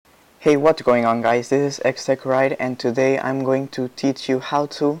Hey, what's going on, guys? This is XTechRide, and today I'm going to teach you how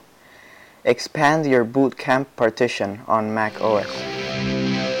to expand your Bootcamp partition on Mac OS.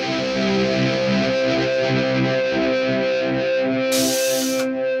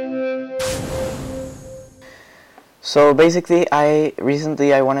 So basically, I installed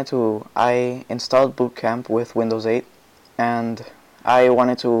Bootcamp with Windows 8, and I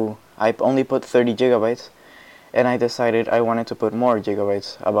only put 30 gigabytes, and I decided I wanted to put more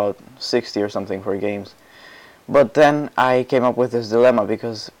gigabytes, about 60 or something for games. But then I came up with this dilemma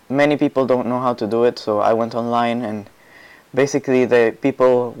because many people don't know how to do it, so I went online and basically the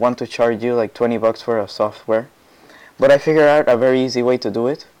people want to charge you like 20 bucks for a software. But I figured out a very easy way to do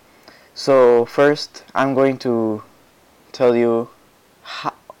it. So first I'm going to tell you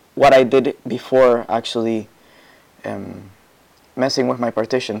what I did before actually messing with my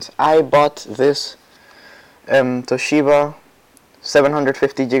partitions. I bought this Toshiba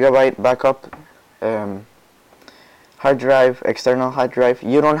 750 gigabyte backup hard drive, external hard drive.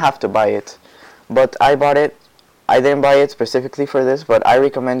 You don't have to buy it, but I bought it. I didn't buy it specifically for this, but I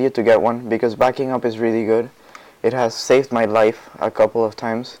recommend you to get one because backing up is really good. It has saved my life a couple of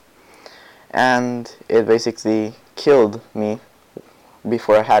times, and it basically killed me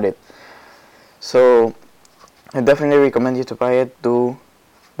before I had it. So I definitely recommend you to buy it. Do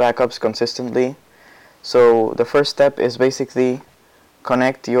backups consistently. So the first step is basically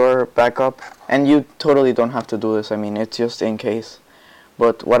connect your backup, and you totally don't have to do this, I mean, it's just in case.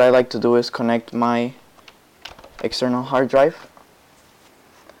 But what I like to do is connect my external hard drive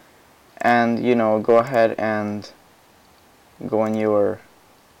and go ahead and go on your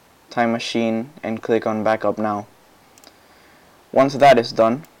time machine and click on backup now. Once that is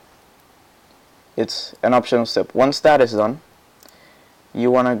done, it's an optional step. Once that is done,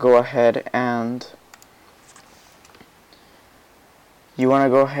 you want to go ahead and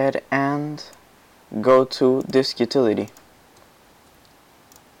go to disk utility.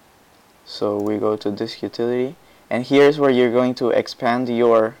 So we go to disk utility, and here's where you're going to expand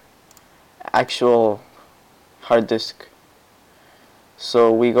your actual hard disk.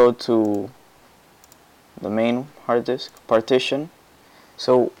 So we go to the main hard disk, partition.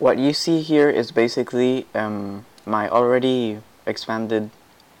 So what you see here is basically my already expanded,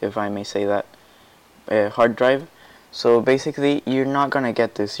 if I may say that, hard drive. So basically you're not gonna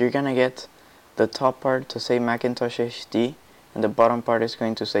get this. You're gonna get the top part to say Macintosh HD, and the bottom part is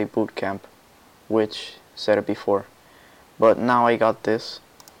going to say Bootcamp, which said it before. But now I got this.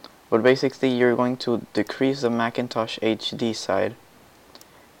 But basically you're going to decrease the Macintosh HD side,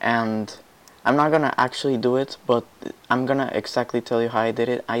 and I'm not gonna actually do it, but I'm gonna exactly tell you how I did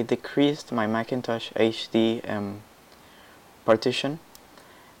it. I decreased my Macintosh HD partition,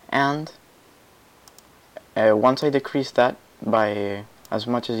 and once I decrease that by as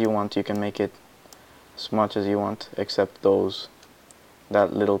much as you want, you can make it as much as you want, except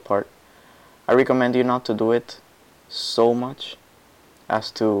that little part. I recommend you not to do it so much as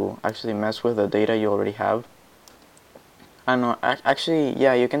to actually mess with the data you already have. I know, actually,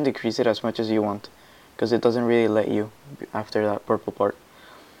 yeah, you can decrease it as much as you want, because it doesn't really let you after that purple part.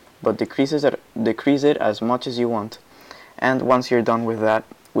 But decrease it as much as you want, and once you're done with that,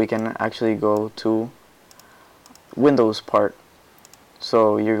 we can actually go to Windows part.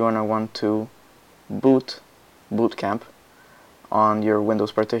 So you're going to want to boot Bootcamp on your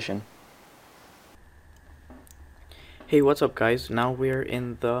Windows partition. Hey, what's up, guys? Now we're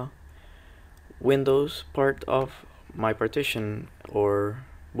in the Windows part of my partition, or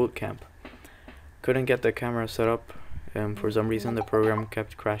Bootcamp. Couldn't get the camera set up, for some reason the program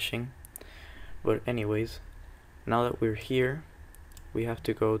kept crashing. But anyways, now that we're here, we have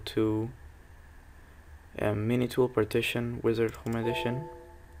to go to Mini Tool Partition Wizard Home Edition.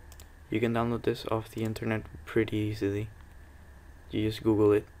 You can download this off the internet pretty easily. You just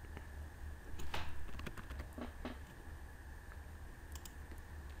Google it.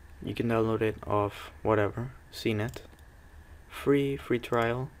 You can download it off whatever, CNET. Free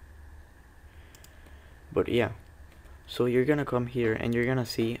trial. But yeah, so you're gonna come here and you're gonna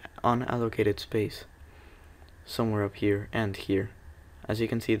see unallocated space somewhere up here and here. As you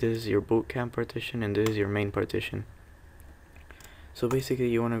can see, this is your Bootcamp partition and this is your main partition. So basically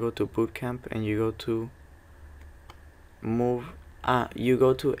you want to go to Bootcamp and you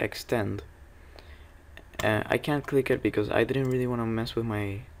go to extend. I can't click it because I didn't really want to mess with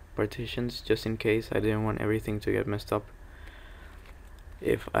my partitions, just in case. I didn't want everything to get messed up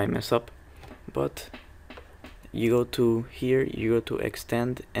if I mess up. But you go to here, you go to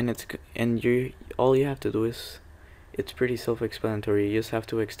extend, and all you have to do is, it's pretty self-explanatory. You just have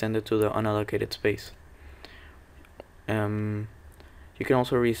to extend it to the unallocated space. You can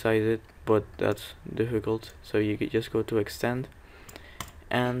also resize it, but that's difficult, so you could just go to extend,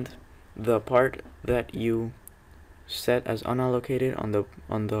 and the part that you set as unallocated on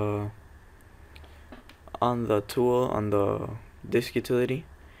the tool, on the disk utility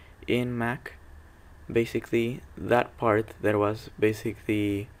in Mac, basically that part that was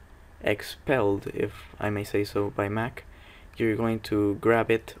basically expelled, if I may say so, by Mac, you're going to grab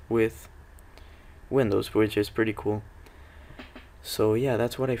it with Windows, which is pretty cool. So yeah,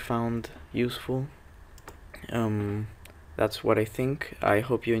 that's what I found useful. That's what I think. I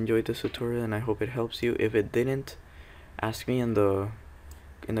hope you enjoyed this tutorial, and I hope it helps you. If it didn't, ask me in the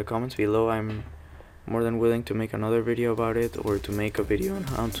comments below. I'm more than willing to make another video about it, or to make a video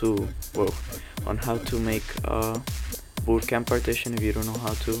on how to make a Bootcamp partition if you don't know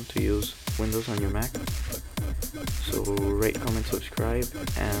how to use Windows on your Mac. So rate, comment, subscribe,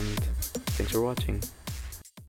 and thanks for watching.